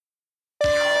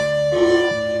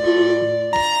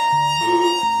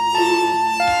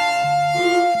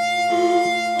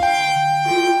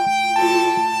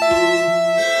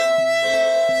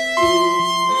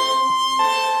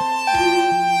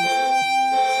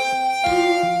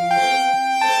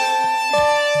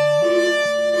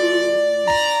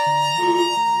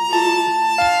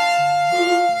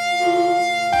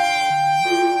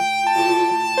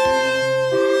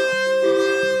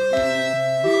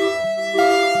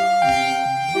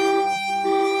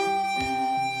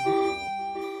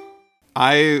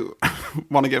I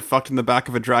want to get fucked in the back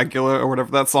of a Dragula or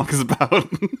whatever that song is about.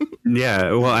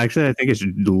 Yeah, well, actually, I think it's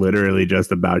literally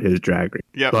just about his drag race.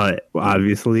 Yep. But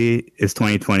obviously, it's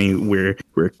 2020. We're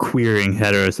queering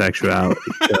heterosexuality.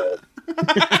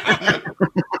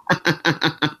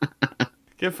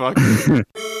 Get fucked.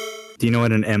 Do you know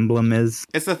what an emblem is?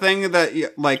 It's the thing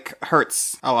that like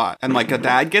hurts a lot, and like a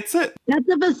dad gets it. That's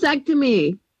a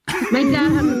vasectomy. My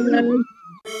dad had one.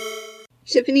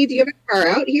 Tiffany, do you have a car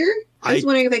out here? I was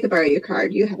wondering if I could borrow your car.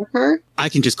 Do you have a car? I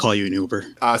can just call you an Uber.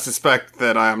 I suspect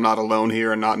that I am not alone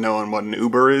here and not knowing what an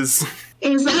Uber is.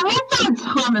 Is that like that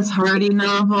Thomas Hardy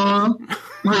novel?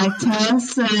 Like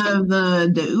Tess of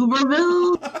the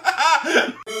Uberville?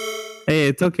 Hey,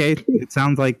 it's okay. It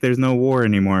sounds like there's no war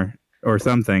anymore or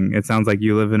something. It sounds like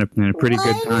you live in a pretty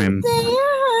good time.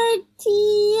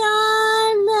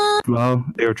 Well,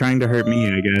 they were trying to hurt me,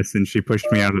 I guess, and she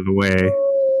pushed me out of the way.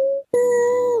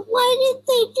 Why did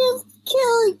they just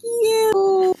kill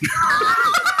you?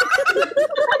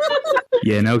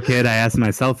 Yeah, no kid, I ask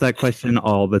myself that question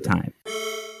all the time.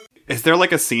 Is there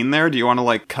like a scene there? Do you want to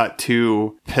like cut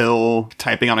to Pill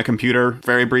typing on a computer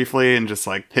very briefly and just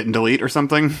like hit and delete or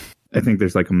something? I think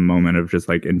there's like a moment of just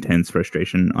like intense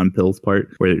frustration on Pill's part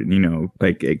where, you know,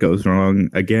 like it goes wrong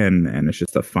again and it's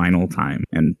just a final time.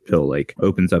 And Pill like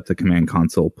opens up the command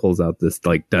console, pulls out this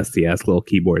like dusty ass little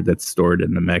keyboard that's stored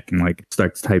in the mech and like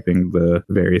starts typing the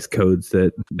various codes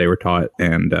that they were taught.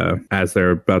 And as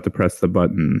they're about to press the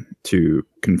button to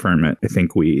confirm it, I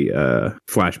think we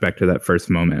flash back to that first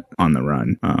moment on the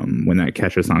run when that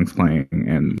Kesha song's playing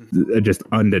and just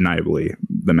undeniably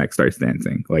the mech starts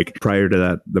dancing. Like prior to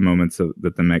that, the moments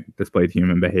that the mech displayed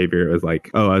human behavior, it was like,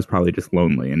 oh, I was probably just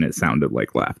lonely and it sounded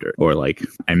like laughter, or like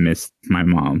I missed my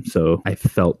mom, so I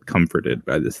felt comforted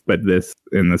by this. But this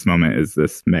in this moment is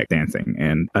this mech dancing,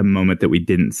 and a moment that we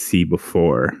didn't see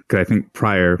before, because I think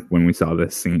prior when we saw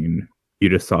this scene, you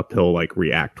just saw Pill like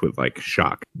react with like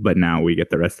shock, but now we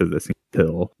get the rest of the scene.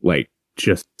 Pill like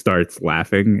just starts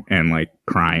laughing and like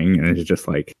crying and is just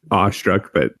like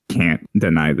awestruck but can't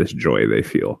deny this joy they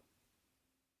feel.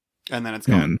 And then it's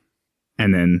gone.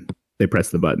 And then they press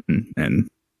the button and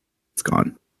it's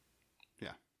gone.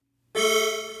 Yeah.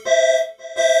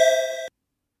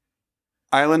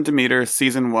 Island Demeter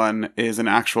Season 1 is an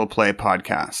actual play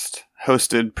podcast,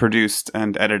 hosted, produced,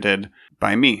 and edited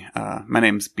by me. My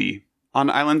name's B. On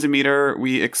Island Demeter,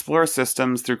 we explore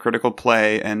systems through critical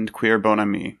play and queer bon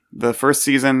ami. The first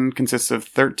season consists of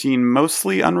 13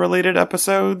 mostly unrelated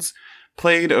episodes,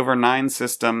 played over 9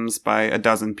 systems by a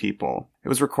dozen people. It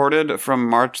was recorded from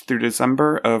March through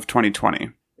December of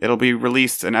 2020. It'll be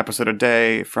released an episode a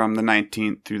day from the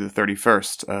 19th through the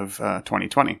 31st of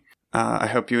 2020. I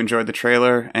hope you enjoyed the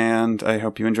trailer, and I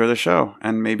hope you enjoy the show,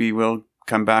 and maybe we'll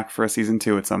come back for a season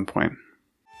 2 at some point.